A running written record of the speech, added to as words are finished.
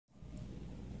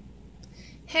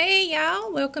Hey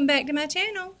y'all, welcome back to my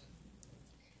channel.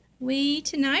 We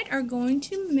tonight are going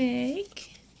to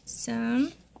make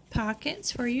some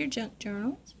pockets for your junk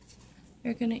journals.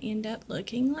 They're going to end up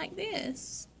looking like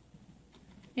this.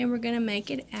 And we're going to make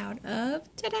it out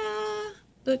of, ta-da,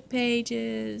 book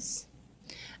pages.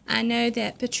 I know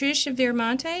that Patricia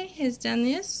Viramonte has done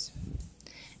this.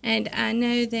 And I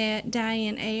know that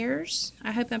Diane Ayers,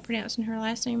 I hope I'm pronouncing her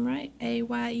last name right,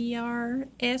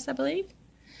 A-Y-E-R-S, I believe.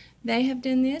 They have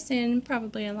done this, and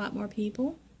probably a lot more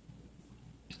people.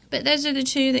 But those are the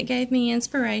two that gave me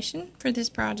inspiration for this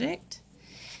project.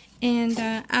 And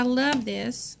I love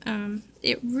this.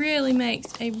 It really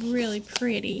makes a really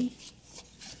pretty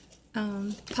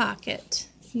pocket.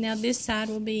 Now this side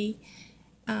will be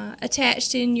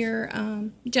attached in your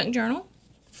junk journal,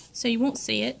 so you won't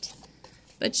see it.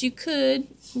 But you could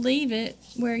leave it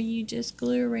where you just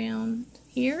glue around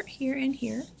here, here, and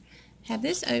here. Have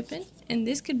this open, and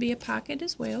this could be a pocket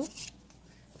as well.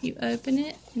 You open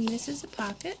it, and this is a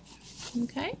pocket.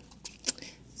 Okay,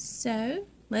 so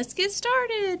let's get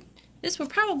started. This will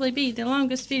probably be the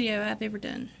longest video I've ever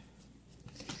done,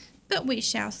 but we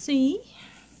shall see.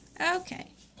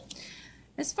 Okay,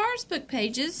 as far as book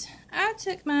pages, I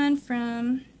took mine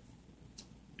from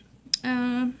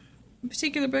a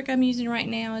particular book I'm using right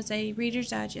now is a Reader's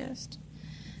Digest.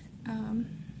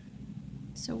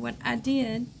 So what I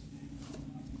did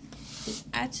is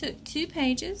I took 2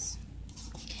 pages,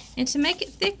 and to make it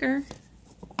thicker,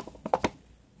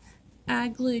 I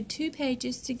glued 2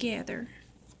 pages together.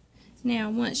 Now,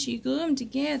 once you glue them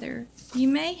together, you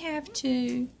may have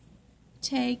to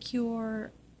take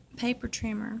your paper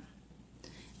trimmer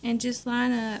and just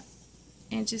line up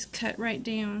and just cut right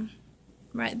down.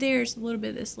 Right there's a little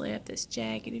bit that's left that's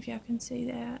jagged, if y'all can see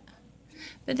that.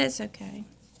 But that's okay.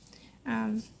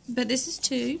 But this is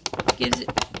 2. Gives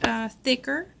it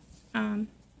thicker,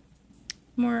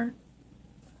 more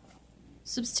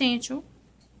substantial.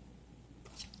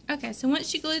 Okay, so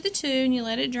once you glue the 2 and you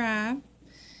let it dry,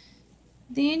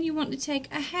 then you want to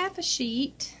take a half a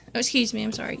sheet. Oh, excuse me,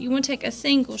 I'm sorry. You want to take a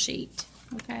single sheet.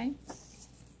 Okay,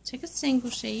 take a single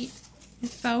sheet and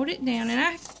fold it down.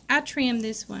 And I trimmed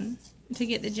this one to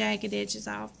get the jagged edges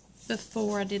off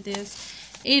before I did this.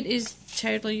 It is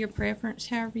totally your preference,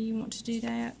 however you want to do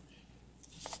that.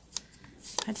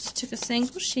 I just took a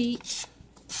single sheet,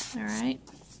 alright,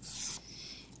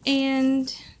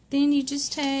 and then you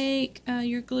just take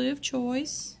your glue of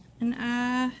choice, and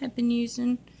I have been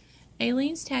using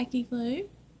Aleene's Tacky Glue,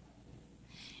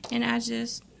 and I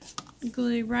just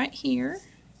glue right here.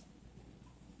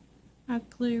 I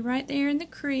glue right there in the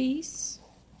crease,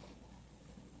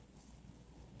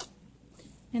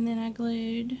 and then I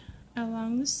glued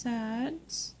along the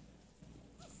sides.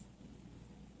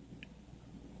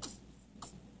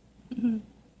 Come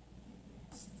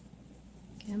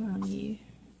on, you.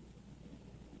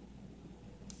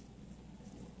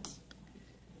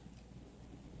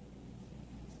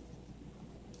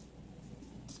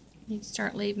 I need to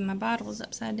start leaving my bottles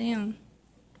upside down.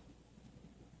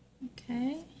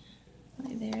 Okay,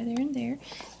 like there, there, and there.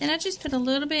 Then I just put a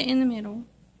little bit in the middle.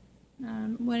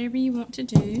 Whatever you want to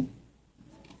do.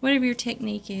 Whatever your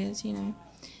technique is, you know.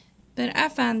 But I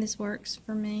find this works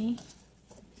for me.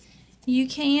 You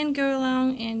can go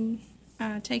along and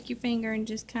take your finger and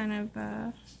just kind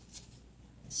of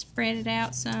spread it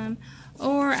out some.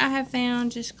 Or I have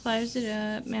found just close it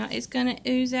up. Now it's going to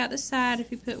ooze out the side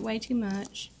if you put way too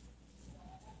much.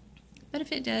 But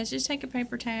if it does, just take a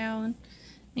paper towel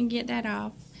and get that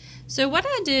off. So what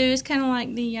I do is kind of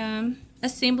like the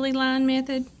assembly line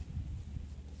method.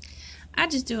 I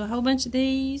just do a whole bunch of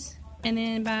these, and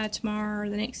then by tomorrow or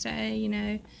the next day, you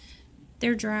know,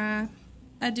 they're dry.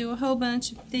 I do a whole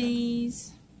bunch of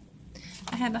these.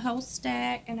 I have a whole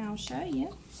stack, and I'll show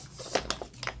you.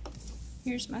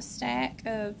 Here's my stack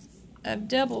of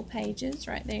double pages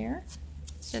right there.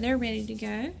 So they're ready to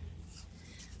go.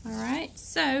 Alright,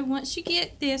 so once you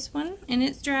get this one, and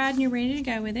it's dried and you're ready to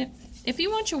go with it, if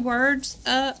you want your words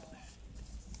up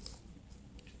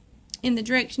in the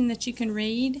direction that you can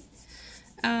read,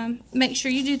 make sure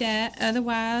you do that.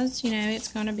 Otherwise, you know, it's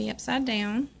going to be upside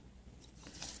down.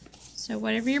 So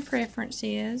whatever your preference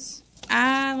is.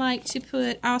 I like to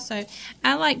put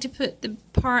the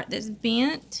part that's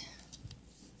bent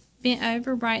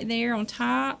over right there on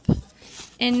top,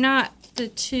 and not the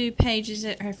 2 pages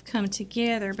that have come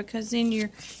together, because then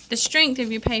the strength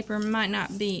of your paper might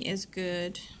not be as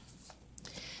good.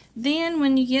 Then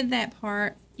when you get that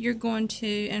part, you're going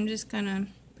to, I'm just going to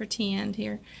pretend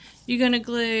here, you're going to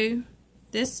glue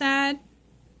this side,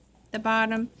 the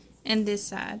bottom, and this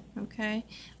side, okay?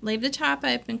 Leave the top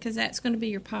open because that's going to be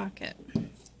your pocket.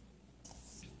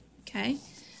 Okay,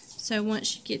 So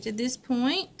once you get to this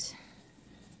point,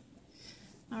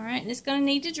 all right, and it's going to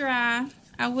need to dry.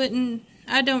 I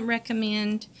don't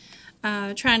recommend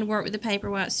trying to work with the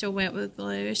paper while it's still wet with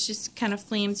glue. It's just kind of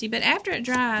flimsy. But after it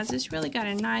dries, it's really got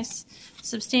a nice,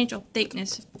 substantial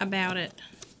thickness about it.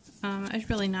 It's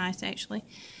really nice, actually.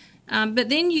 But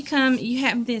then you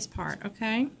have this part,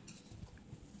 okay?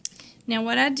 Now,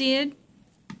 what I did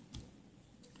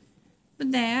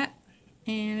with that,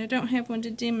 and I don't have one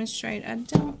to demonstrate, I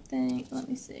don't think, let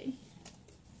me see.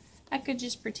 I could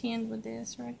just pretend with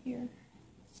this right here.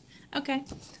 Okay,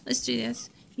 let's do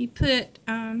this. You put,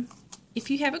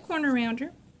 if you have a corner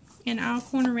rounder, and all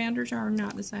corner rounders are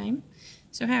not the same,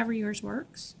 so however yours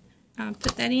works,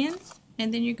 put that in,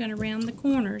 and then you're going to round the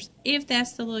corners, if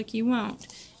that's the look you want.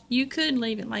 You could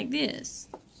leave it like this,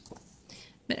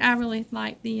 but I really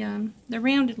like the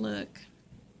rounded look.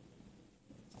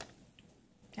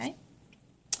 Okay.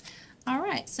 All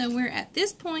right, so we're at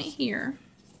this point here.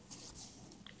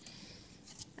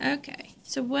 Okay,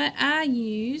 so what I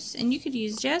use, and you could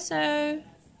use gesso,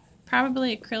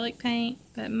 probably acrylic paint,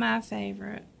 but my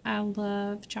favorite, I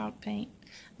love chalk paint.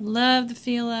 I love the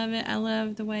feel of it. I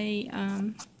love the way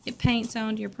it paints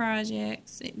onto your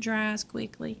projects. It dries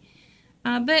quickly.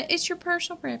 But it's your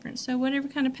personal preference, so whatever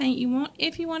kind of paint you want,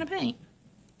 if you want to paint.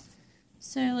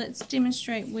 So let's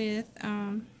demonstrate with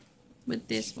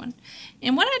this one.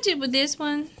 And what I did with this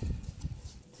one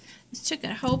is took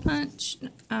a hole punch,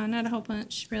 not a hole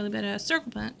punch really, but a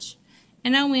circle punch,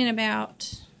 and I went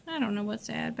about, I don't know what's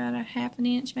that, about a ½ an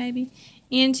inch maybe,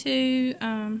 into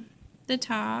the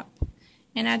top,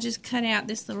 and I just cut out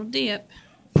this little dip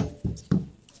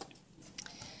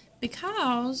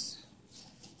because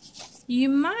you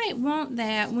might want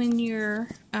that when you're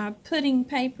putting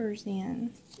papers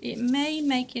in. It may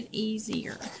make it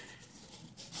easier.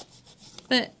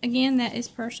 But again, that is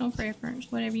personal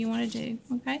preference, whatever you want to do,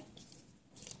 okay?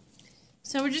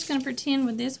 So we're just going to pretend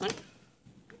with this one.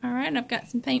 Alright, and I've got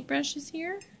some paint brushes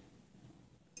here.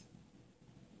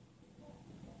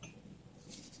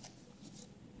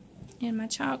 And my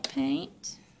chalk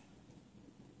paint.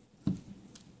 I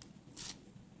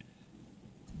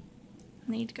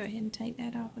need to go ahead and take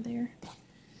that off of there.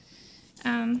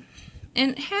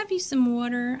 And have you some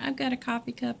water. I've got a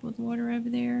coffee cup with water over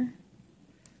there.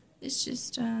 It's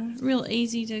just real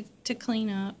easy to clean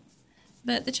up.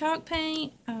 But the chalk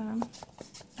paint,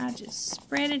 I just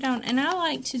spread it on. And I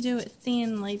like to do it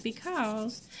thinly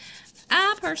because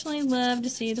I personally love to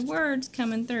see the words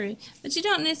coming through. But you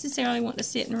don't necessarily want to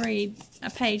sit and read a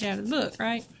page out of the book,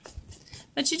 right?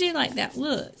 But you do like that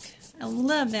look. I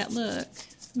love that look.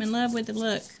 I'm in love with the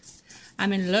look.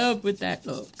 I'm in love with that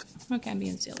look. Okay, I'm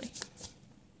being silly.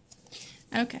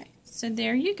 Okay, so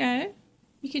there you go.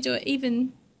 You could do it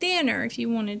even thinner if you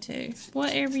wanted to.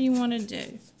 Whatever you want to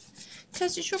do.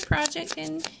 Because it's your project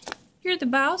and you're the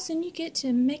boss and you get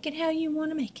to make it how you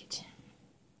want to make it.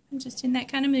 I'm just in that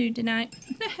kind of mood tonight.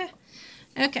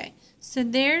 Okay, so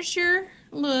there's your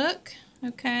look.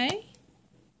 Okay.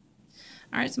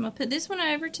 Alright, so I'm going to put this one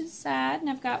over to the side, and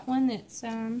I've got one that's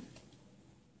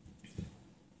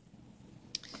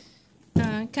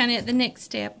kind of at the next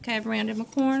step. Okay, I've rounded my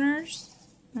corners.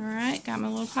 Alright, got my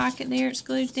little pocket there, it's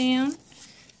glued down.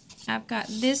 I've got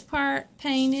this part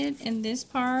painted and this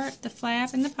part, the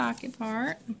flap and the pocket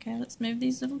part. Okay, let's move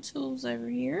these little tools over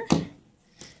here. Let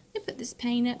me put this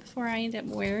paint up before I end up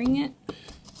wearing it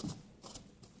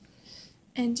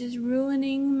and just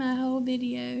ruining my whole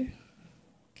video.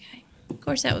 Okay, of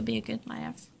course that would be a good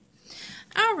laugh.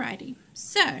 Alrighty,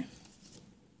 so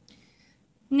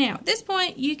now at this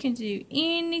point you can do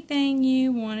anything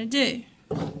you want to do.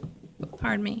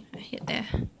 Pardon me, I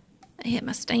hit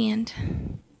my stand.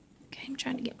 Okay, I'm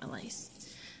trying to get my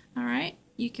lace. Alright,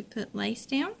 you could put lace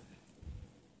down.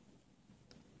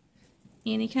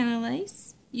 Any kind of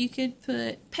lace. You could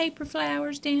put paper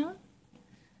flowers down.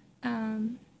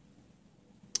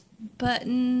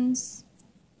 Buttons.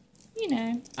 You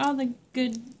know, all the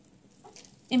good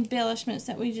embellishments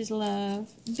that we just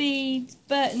love. Beads,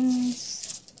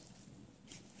 buttons.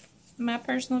 My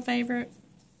personal favorite.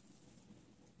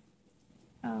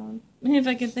 If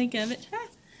I can think of it.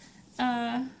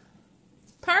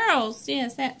 Pearls,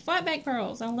 yes, that flat back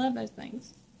pearls. I love those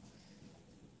things.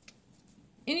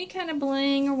 Any kind of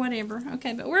bling or whatever.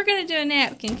 Okay, but we're going to do a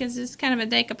napkin because it's kind of a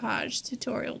decoupage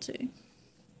tutorial too.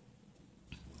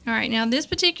 Alright, now this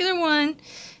particular one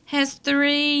has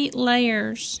 3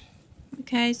 layers.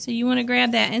 Okay, so you want to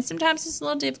grab that. And sometimes it's a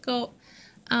little difficult.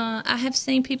 I have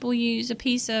seen people use a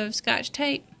piece of Scotch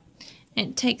tape.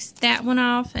 And it takes that one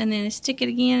off, and then they stick it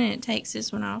again, and it takes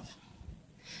this one off.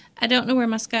 I don't know where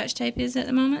my Scotch tape is at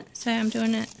the moment, so I'm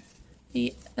doing it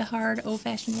the hard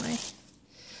old-fashioned way.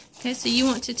 Okay, so you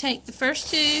want to take the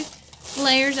first 2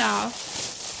 layers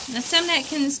off. Now some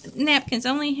napkins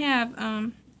only have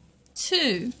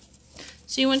 2,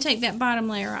 so you want to take that bottom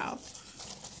layer off.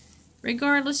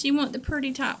 Regardless, you want the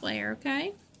pretty top layer,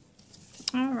 okay?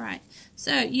 Alright,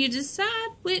 so you decide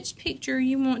which picture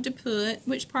you want to put,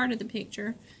 which part of the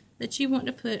picture that you want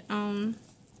to put on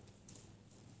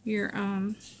your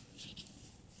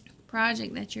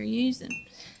project that you're using.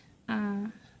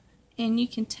 And you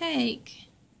can take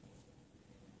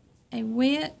a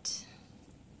wet,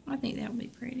 I think that would be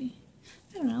pretty.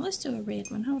 I don't know, let's do a red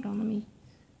one. Hold on,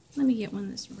 let me get one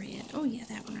that's red. Oh yeah,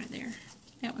 that one right there.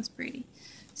 That one's pretty.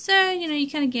 So, you know, you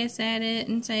kind of guess at it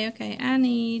and say, okay, I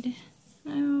need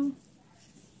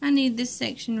this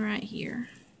section right here.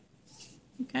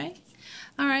 Okay?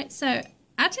 Alright, so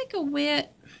I take a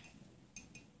wet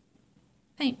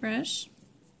paintbrush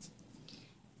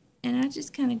and I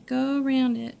just kind of go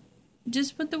around it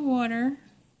just with the water.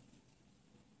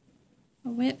 A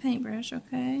wet paintbrush,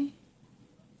 okay?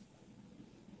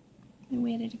 And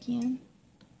wet it again.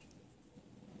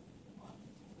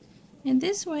 And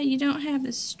this way you don't have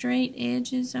the straight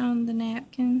edges on the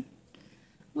napkin,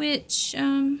 which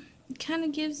kind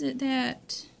of gives it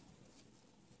that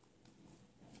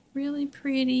really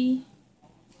pretty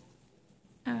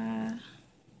I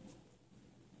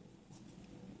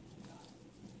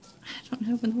don't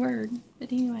know the word,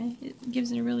 but anyway, it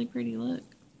gives it a really pretty look.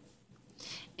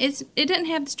 It doesn't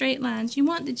have the straight lines. You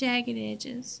want the jagged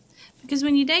edges, because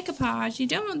when you decoupage, you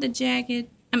don't want the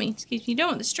you don't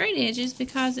want the straight edges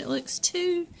because it looks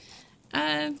too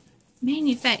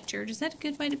manufactured. Is that a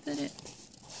good way to put it?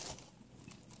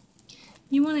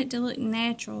 You want it to look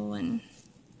natural and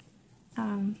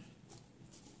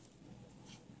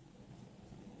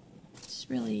just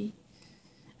really,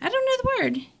 I don't know the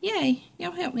word. Yay.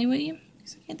 Y'all help me, will you?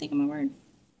 Because I can't think of my word.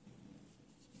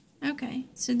 Okay,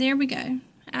 so there we go.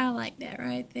 I like that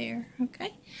right there.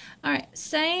 Okay. Alright,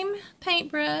 same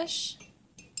paintbrush.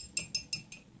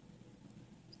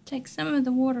 Take some of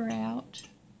the water out.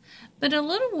 But a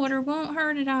little water won't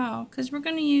hurt at all because we're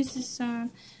going to use this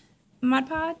Mod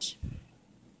Podge.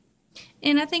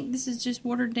 And I think this is just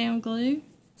watered down glue.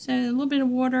 So a little bit of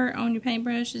water on your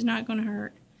paintbrush is not going to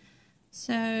hurt.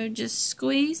 So just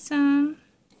squeeze some.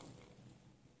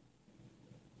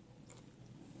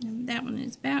 And that one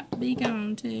is about to be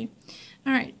gone too.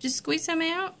 Alright, just squeeze some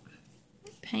out.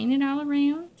 Paint it all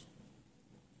around.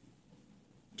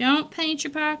 Don't paint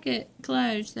your pocket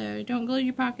closed though. Don't glue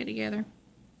your pocket together.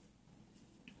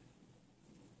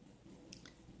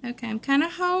 Okay, I'm kind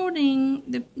of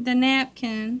holding the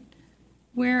napkin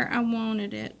where I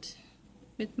wanted it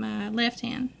with my left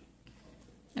hand.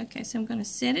 Okay, so I'm going to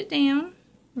set it down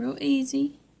real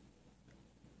easy.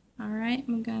 Alright,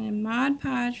 I'm going to Mod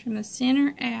Podge from the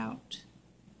center out.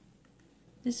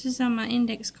 This is on my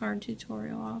index card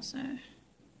tutorial also.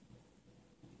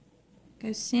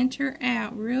 Go center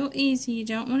out real easy. You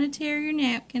don't want to tear your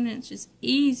napkin. It's just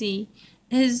easy.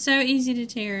 It is so easy to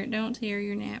tear it. Don't tear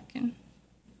your napkin.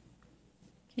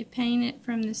 Okay, paint it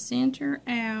from the center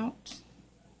out.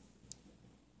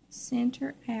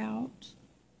 Center out.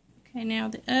 Okay, now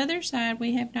the other side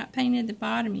we have not painted the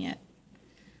bottom yet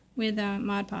with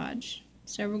Mod Podge.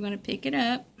 So we're going to pick it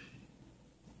up.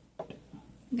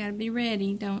 Got to be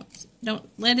ready. Don't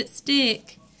let it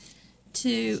stick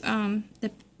to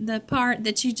the part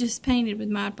that you just painted with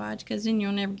Mod Podge, because then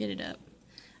you'll never get it up.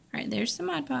 Alright, there's some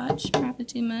Mod Podge. Probably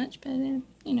too much, but you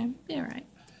know, be alright.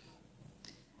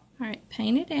 Alright,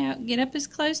 paint it out. Get up as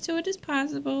close to it as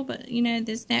possible, but you know,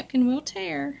 this napkin will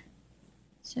tear.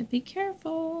 So be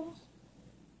careful.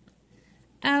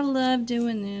 I love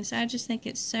doing this. I just think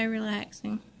it's so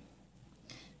relaxing.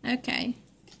 Okay.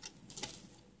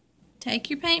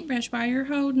 Take your paintbrush while you're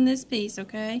holding this piece,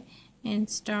 okay? And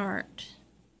start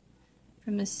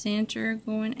from the center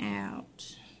going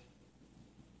out.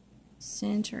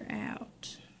 Center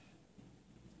out.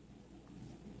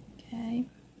 Okay.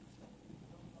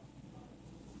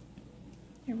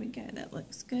 There we go. That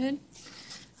looks good.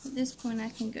 At this point, I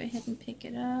can go ahead and pick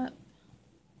it up.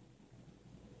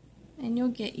 And you'll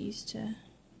get used to,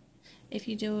 if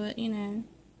you do it, you know,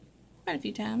 quite a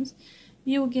few times,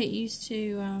 you'll get used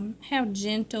to how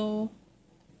gentle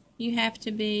you have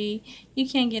to be. You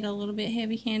can get a little bit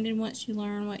heavy-handed once you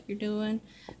learn what you're doing.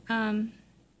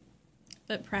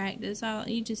 But practice.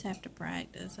 You just have to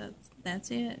practice.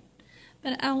 That's it.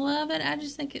 But I love it. I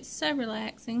just think it's so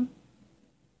relaxing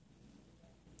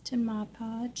to Mod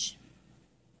Podge.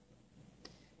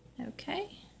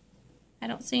 Okay. I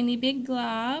don't see any big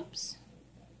globs.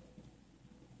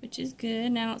 which is good.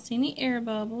 And I don't see any air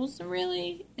bubbles. So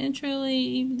really and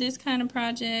truly, this kind of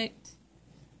project,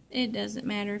 it doesn't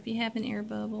matter if you have an air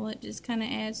bubble. It just kind of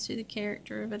adds to the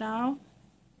character of it all.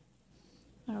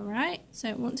 Alright, so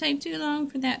it won't take too long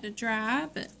for that to dry,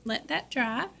 but let that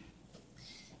dry.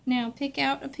 Now pick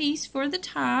out a piece for the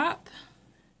top,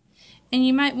 and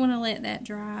you might want to let that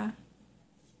dry.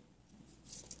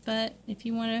 But if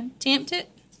you want to tempt it,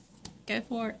 go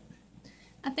for it.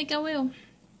 I think I will.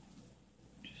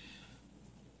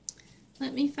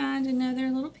 Let me find another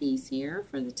little piece here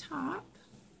for the top.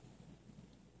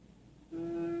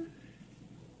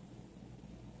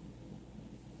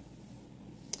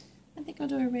 I think I'll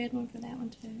do a red one for that one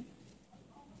too.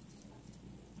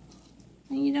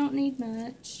 And you don't need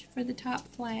much for the top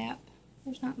flap.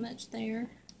 There's not much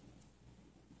there.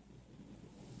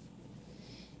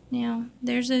 Now,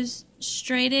 there's those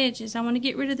straight edges. I want to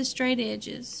get rid of the straight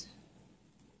edges.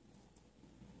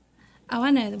 Oh,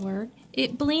 I know the word.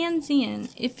 It blends in.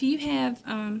 If you have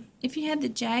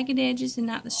the jagged edges and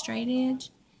not the straight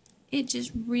edge, it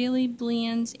just really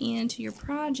blends into your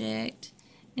project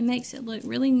and makes it look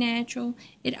really natural.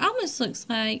 It almost looks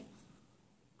like,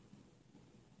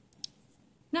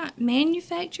 not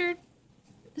manufactured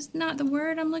is not the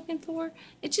word I'm looking for.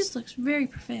 It just looks very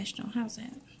professional. How's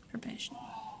that? Professional.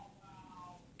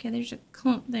 Okay, there's a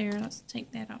clump there. Let's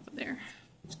take that off of there.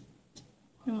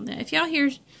 I want that. If y'all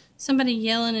hear somebody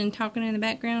yelling and talking in the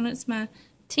background, it's my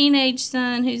teenage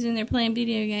son who's in there playing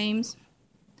video games.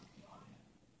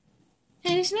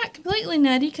 And he's not completely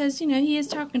nutty because, you know, he is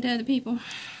talking to other people.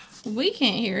 We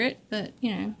can't hear it, but,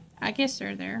 you know, I guess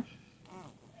they're there.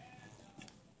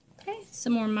 Okay,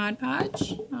 some more Mod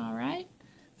Podge. Alright.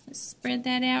 Let's spread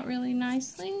that out really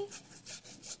nicely.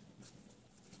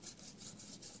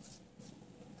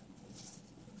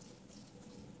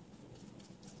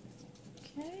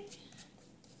 Okay.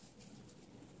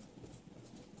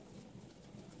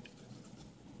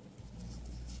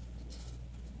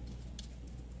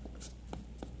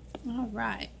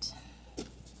 Alright.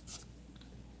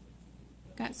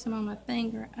 Got some on my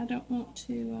finger. I don't want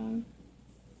to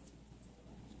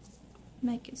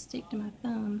make it stick to my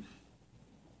thumb.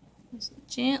 Just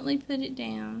gently put it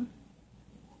down.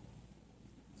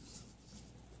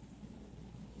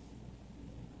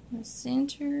 And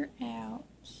center out.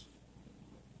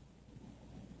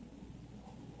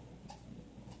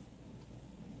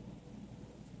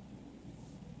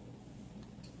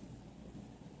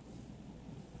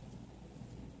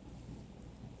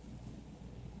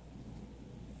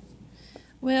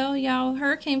 Well, y'all,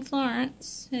 Hurricane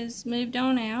Florence has moved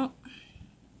on out.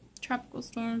 Tropical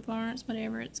Storm Florence,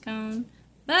 whatever, it's gone.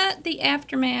 But the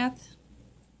aftermath,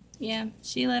 yeah,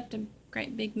 she left a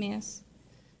great big mess.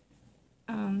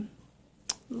 A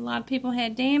lot of people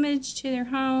had damage to their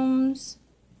homes,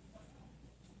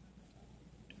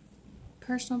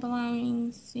 personal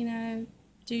belongings, you know,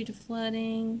 due to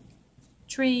flooding.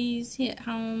 Trees hit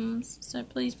homes, so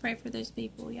please pray for those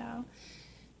people, y'all.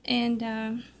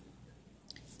 And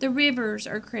the rivers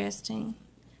are cresting.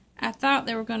 I thought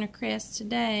they were going to crest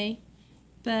today,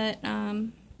 but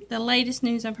the latest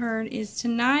news I've heard is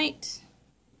tonight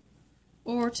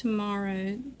or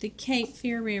tomorrow the Cape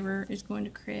Fear River is going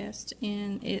to crest,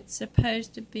 and it's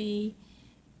supposed to be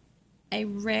a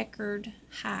record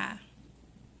high.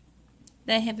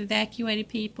 They have evacuated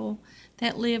people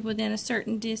that live within a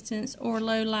certain distance or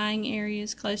low-lying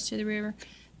areas close to the river.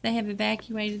 They have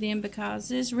evacuated them because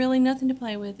there's really nothing to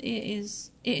play with. It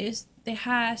is the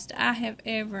highest I have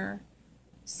ever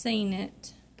seen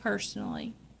it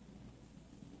personally.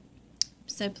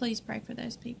 So please pray for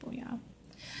those people, y'all.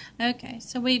 Okay,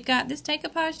 so we've got this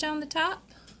decoupaged on the top.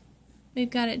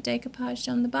 We've got it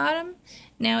decoupaged on the bottom.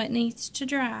 Now it needs to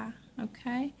dry,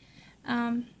 okay?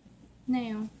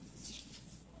 Now,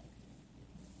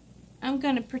 I'm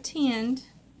going to pretend,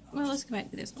 well, let's go back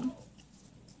to this one.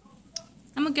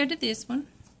 I'm going to go to this one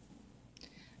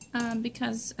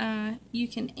because you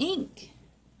can ink.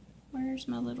 Where's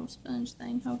my little sponge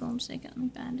thing? Hold on a second, let me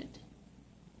find it.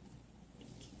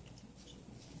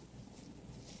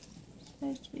 It's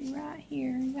supposed to be right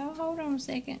here. Y'all hold on a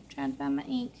second, I'm trying to find my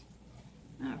ink.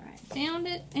 Alright, found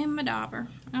it and my dauber.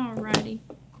 Alrighty.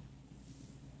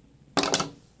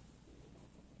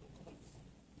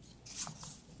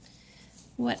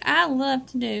 What I love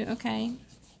to do, okay,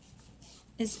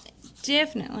 is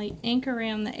definitely ink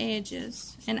around the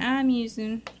edges. And I'm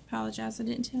using, apologize I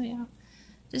didn't tell y'all,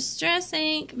 Distress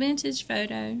Ink Vintage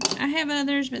Photo. I have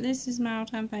others, but this is my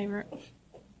all-time favorite.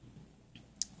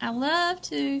 I love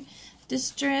to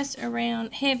distress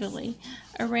around heavily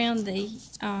around the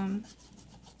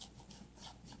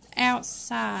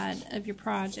outside of your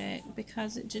project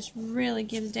because it just really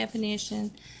gives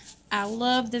definition. I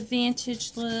love the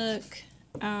vintage look,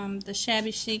 the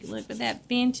shabby chic look, but that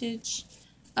vintage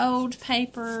old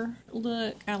paper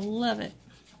look, I love it.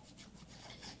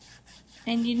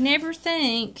 And you'd never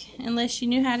think, unless you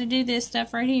knew how to do this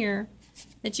stuff right here,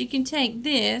 that you can take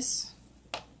this,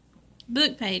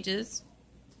 book pages,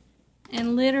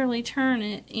 and literally turn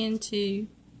it into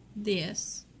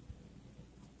this.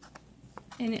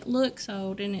 And it looks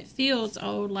old and it feels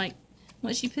old. Like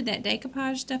once you put that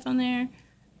decoupage stuff on there,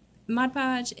 Mod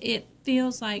Podge, it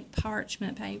feels like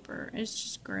parchment paper. It's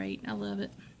just great. I love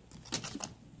it.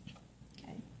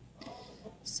 Okay.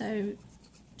 So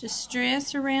just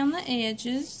stress around the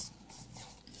edges.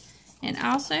 And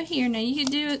also here, now you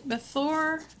can do it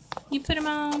before you put them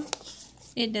on.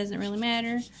 It doesn't really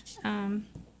matter.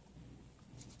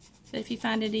 But if you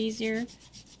find it easier,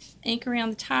 ink around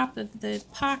the top of the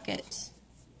pockets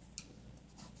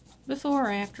before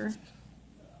or after,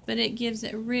 but it gives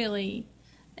it really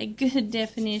a good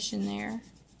definition there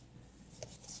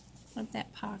of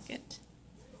that pocket.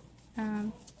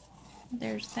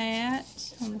 There's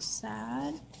that on the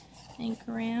side, ink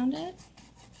around it.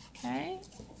 Okay.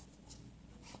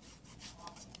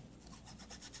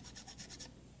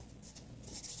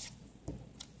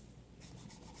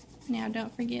 Now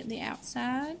don't forget the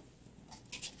outside.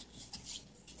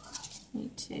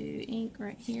 Need to ink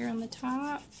right here on the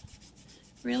top.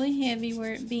 Really heavy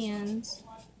where it bends.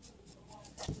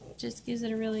 Just gives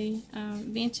it a really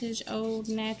vintage, old,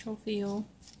 natural feel.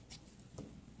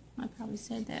 I probably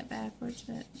said that backwards,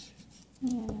 but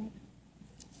yeah.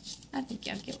 I think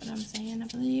y'all get what I'm saying, I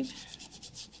believe.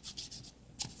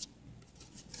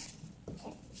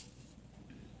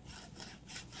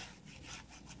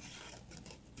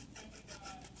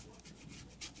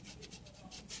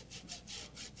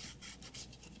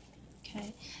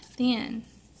 Okay, then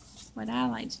what I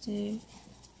like to do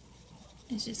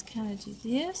is just kind of do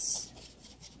this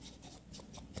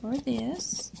or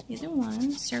this, either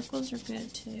one. Circles are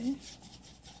good too.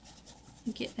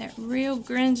 You get that real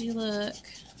grungy look,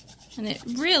 and it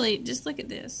really, just look at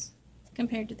this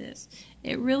compared to this.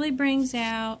 It really brings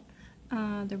out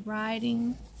the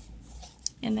writing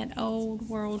and that old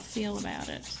world feel about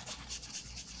it.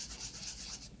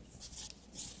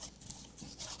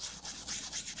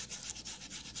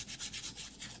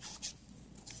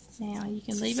 Now you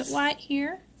can leave it white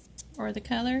here, or the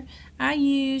color. I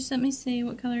use, let me see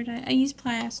what color I use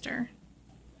plaster.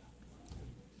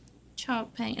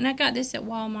 Chalk paint. And I got this at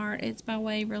Walmart. It's by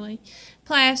Waverly.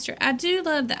 Plaster. I do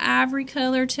love the ivory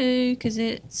color too, because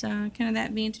it's kind of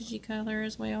that vintagey color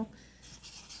as well.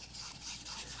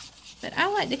 But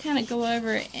I like to kind of go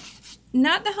over it,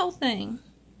 not the whole thing,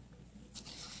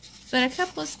 but a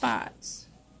couple of spots.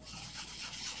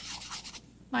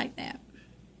 Like that.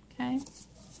 Okay?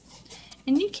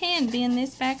 And you can bend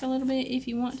this back a little bit if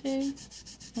you want to,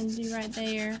 and do right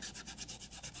there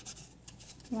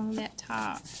along that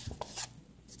top.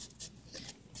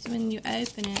 So when you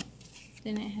open it,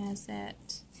 then it has that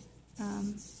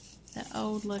that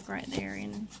old look right there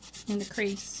in the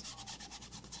crease.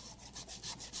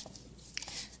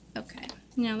 Okay,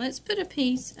 now let's put a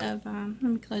piece of, let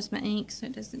me close my ink so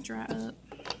it doesn't dry up.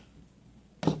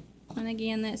 And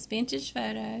again, that's Vintage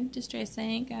Photo, Distress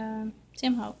Ink,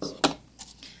 Tim Holtz.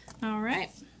 Alright,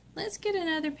 let's get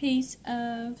another piece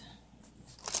of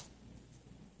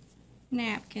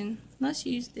napkin. Let's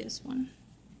use this one.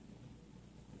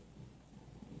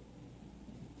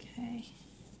 Okay.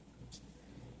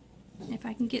 If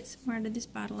I can get somewhere out of this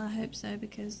bottle, I hope so,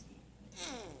 because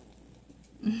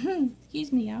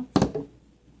excuse me, y'all.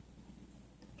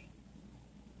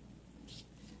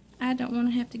 I don't want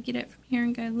to have to get up from here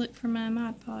and go look for my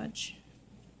Mod Podge.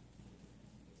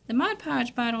 The Mod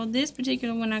Podge bottle, this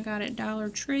particular one I got at Dollar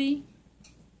Tree.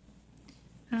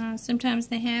 Sometimes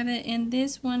they have it, and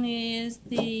this one is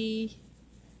the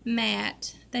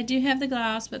matte. They do have the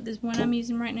gloss, but this one I'm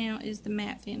using right now is the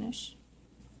matte finish.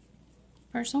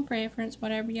 Personal preference,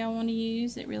 whatever y'all want to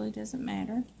use, it really doesn't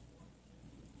matter.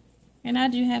 And I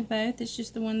do have both, it's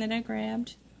just the one that I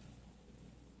grabbed.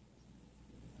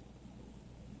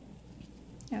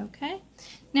 Okay,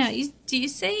 now do you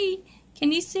see?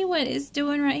 Can you see what it's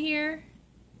doing right here?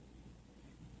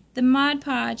 The Mod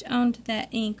Podge onto that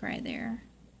ink right there.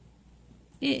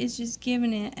 It is just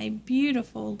giving it a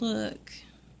beautiful look.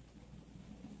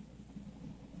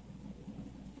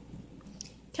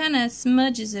 Kind of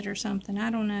smudges it or something. I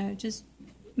don't know. Just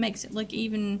makes it look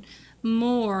even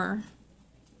more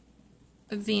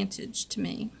vintage to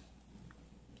me.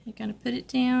 Okay, gonna put it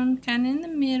down kind of in the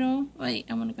middle. Wait,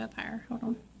 I want to go up higher. Hold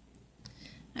on.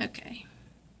 Okay.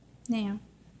 Now,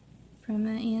 from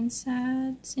the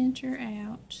inside center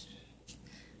out.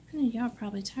 I know y'all are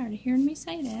probably tired of hearing me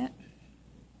say that.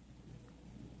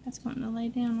 That's wanting to lay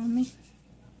down on me.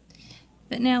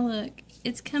 But now look,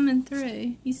 it's coming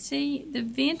through. You see, the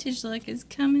vintage look is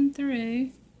coming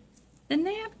through the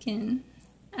napkin.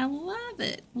 I love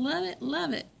it, love it,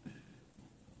 love it.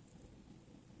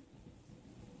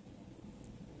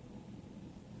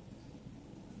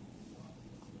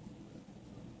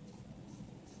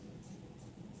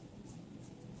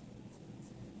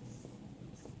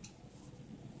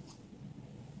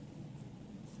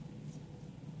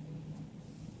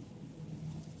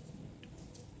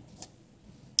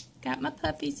 Got my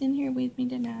puppies in here with me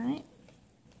tonight.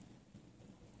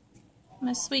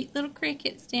 My sweet little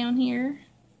cricket's down here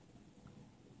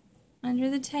under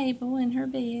the table in her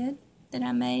bed that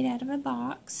I made out of a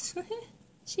box.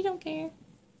 She don't care.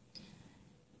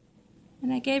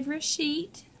 And I gave her a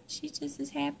sheet. She's just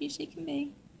as happy as she can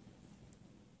be.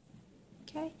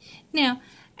 Okay. Now,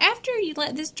 after you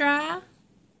let this dry,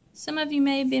 some of you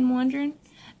may have been wondering,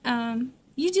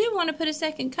 you do want to put a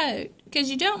second coat because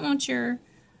you don't want your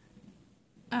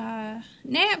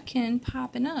napkin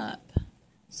popping up.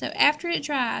 So after it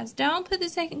dries, don't put the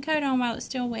second coat on while it's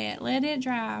still wet. Let it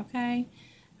dry, okay?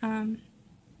 I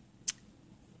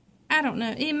don't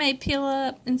know. It may peel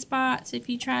up in spots if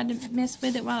you tried to mess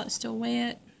with it while it's still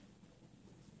wet.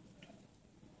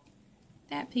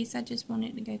 That piece, I just want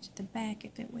it to go to the back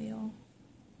if it will.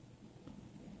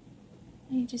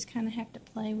 You just kind of have to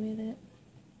play with it.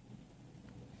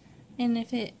 And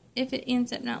if it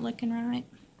ends up not looking right,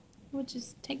 we'll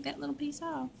just take that little piece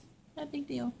off. No big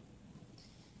deal.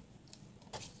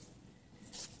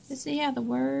 You see how the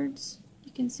words,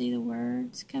 you can see the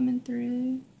words coming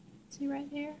through. See right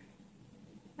there?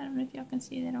 I don't know if y'all can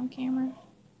see that on camera.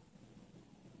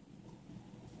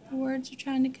 The words are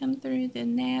trying to come through the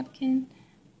napkin.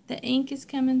 The ink is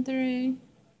coming through.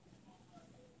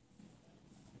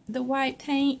 The white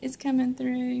paint is coming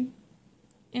through.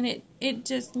 And it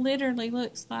just literally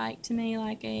looks like, to me,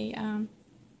 like a,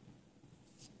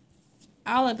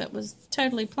 all of it was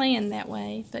totally planned that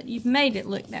way, but you've made it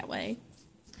look that way.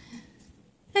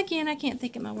 Again, I can't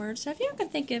think of my words, so if y'all can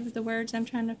think of the words I'm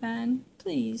trying to find,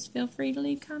 please feel free to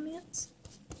leave comments.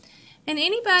 And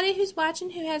anybody who's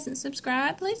watching who hasn't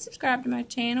subscribed, please subscribe to my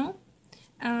channel.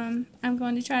 I'm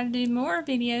going to try to do more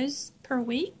videos per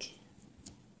week.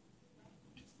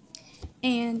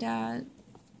 And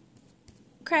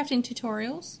crafting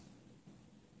tutorials,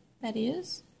 that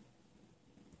is.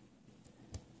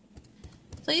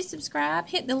 Please subscribe,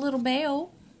 hit the little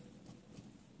bell.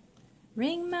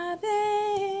 Ring my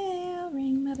bell,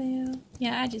 ring my bell.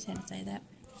 Yeah, I just had to say that.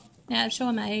 Now I'm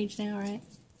showing my age now, right?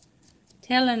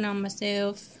 Telling on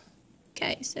myself.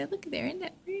 Okay, so look there, isn't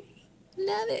that pretty?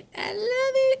 Love it, I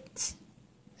love it.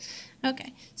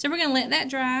 Okay, so we're gonna let that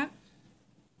dry.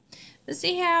 But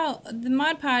see how the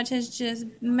Mod Podge has just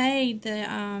made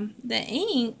the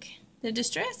ink, the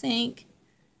distress ink,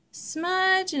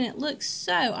 smudge, and it looks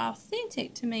so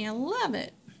authentic to me. I love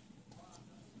it.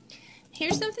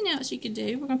 Here's something else you could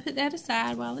do. We're going to put that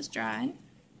aside while it's drying.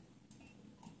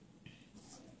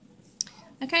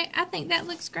 Okay, I think that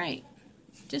looks great.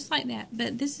 Just like that.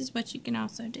 But this is what you can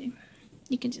also do.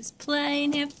 You can just play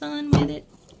and have fun with it.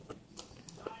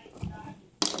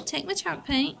 Take my chalk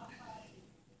paint.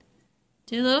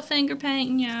 Do a little finger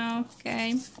painting, y'all.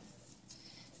 Okay.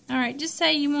 Alright, just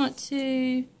say you want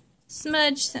to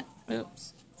smudge some.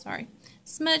 Oops, sorry.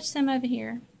 Smudge some over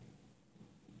here.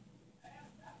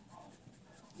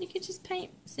 You could just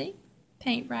paint, see?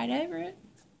 Paint right over it.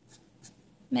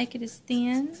 Make it as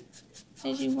thin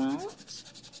as you want.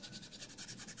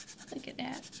 Look at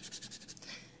that.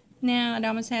 Now it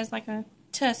almost has like a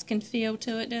Tuscan feel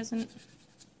to it, doesn't it?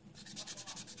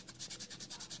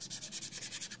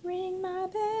 Ring my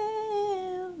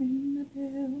bell, ring my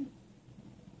bell.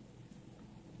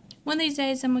 One of these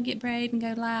days I'm going to get brave and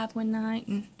go live one night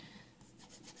and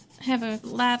have a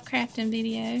live crafting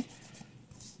video.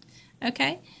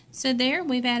 Okay, so there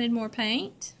we've added more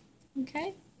paint.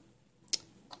 Okay.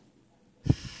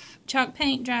 Chalk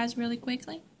paint dries really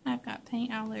quickly. I've got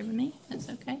paint all over me. That's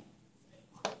okay.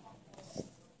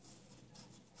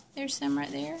 There's some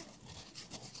right there.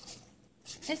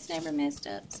 It's never messed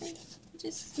up. See?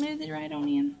 Just smooth it right on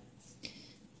in.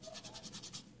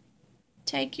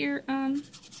 Take your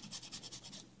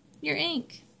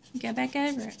ink. Go back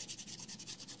over it.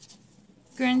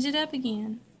 Grunge it up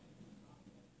again.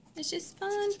 It's just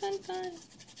fun, fun, fun.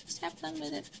 Just have fun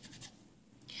with it.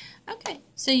 Okay,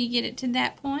 so you get it to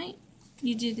that point.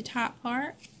 You do the top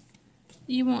part.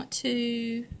 You want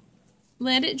to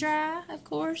let it dry, of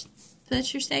course.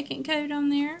 Put your second coat on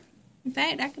there. In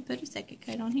fact, I could put a second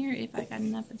coat on here if I got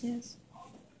enough of this.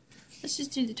 Let's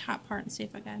just do the top part and see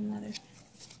if I got another.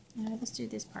 Let's do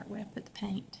this part where I put the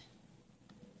paint.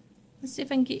 Let's see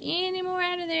if I can get any more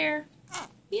out of there.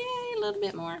 Yay, a little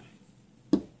bit more.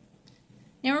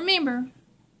 Now remember,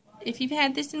 if you've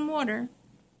had this in water,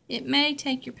 it may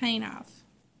take your paint off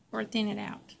or thin it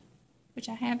out, which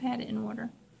I have had it in water.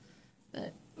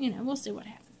 But, you know, we'll see what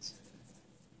happens.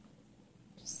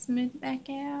 Just smooth it back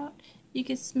out. You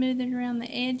can smooth it around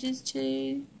the edges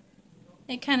too.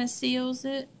 It kind of seals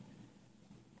it.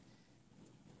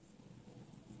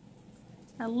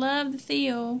 I love the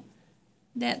feel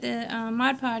that the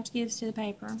Mod Podge gives to the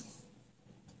paper.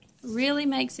 Really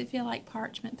makes it feel like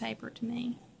parchment paper to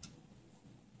me.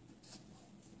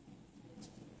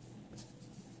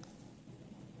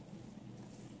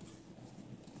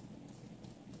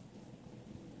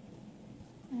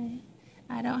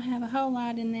 I don't have a whole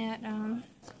lot in that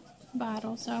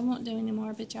bottle, so I won't do any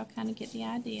more, but y'all kind of get the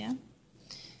idea.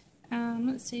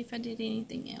 Let's see if I did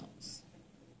anything else.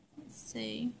 Let's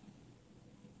see.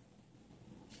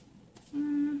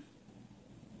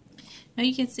 Now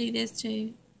you can see this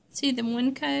too. See the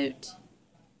one coat?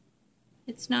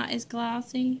 It's not as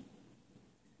glossy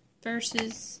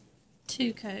versus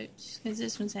two coats, because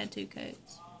this one's had two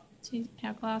coats. See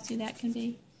how glossy that can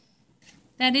be?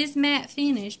 That is matte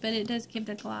finish, but it does give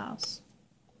the gloss.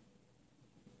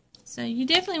 So you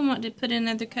definitely want to put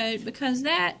another coat, because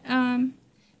that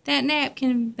that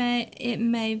napkin, it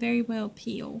may very well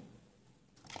peel.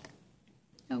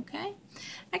 Okay,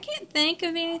 I can't think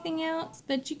of anything else,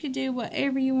 but you could do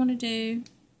whatever you want to do.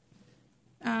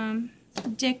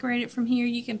 Decorate it from here.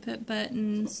 You can put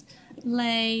buttons,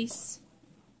 lace,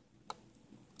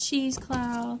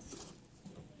 cheesecloth,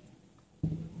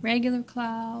 regular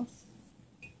cloth.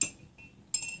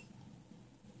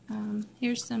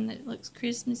 Here's some that looks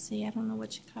Christmassy. I don't know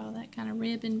what you call that kind of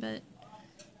ribbon, but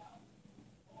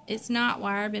it's not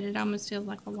wire, but it almost feels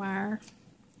like a wire.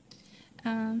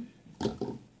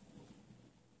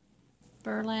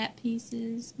 Burlap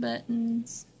pieces,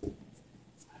 buttons,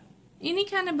 any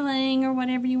kind of bling or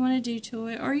whatever you want to do to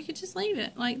it, or you could just leave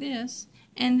it like this.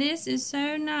 And this is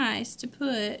so nice to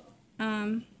put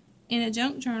in a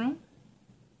junk journal,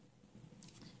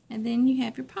 and then you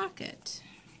have your pocket.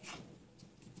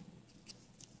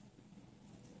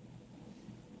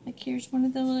 Like here's one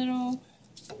of the little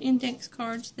index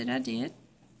cards that I did.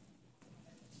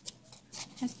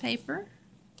 Has paper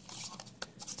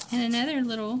and another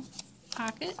little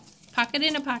pocket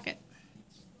in a pocket.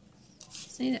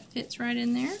 See, that fits right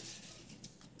in there.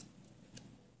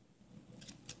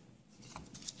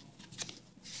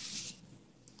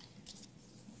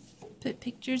 Put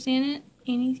pictures in it,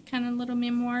 any kind of little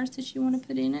memoirs that you want to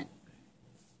put in it.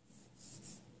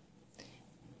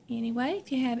 Anyway,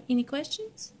 if you have any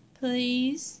questions,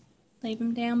 please leave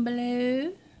them down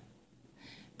below.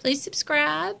 Please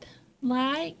subscribe,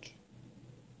 like,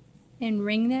 and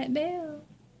ring that bell.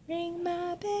 Ring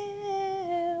my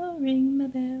bell, ring my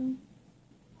bell.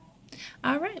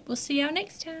 Alright, we'll see y'all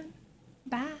next time.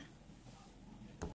 Bye.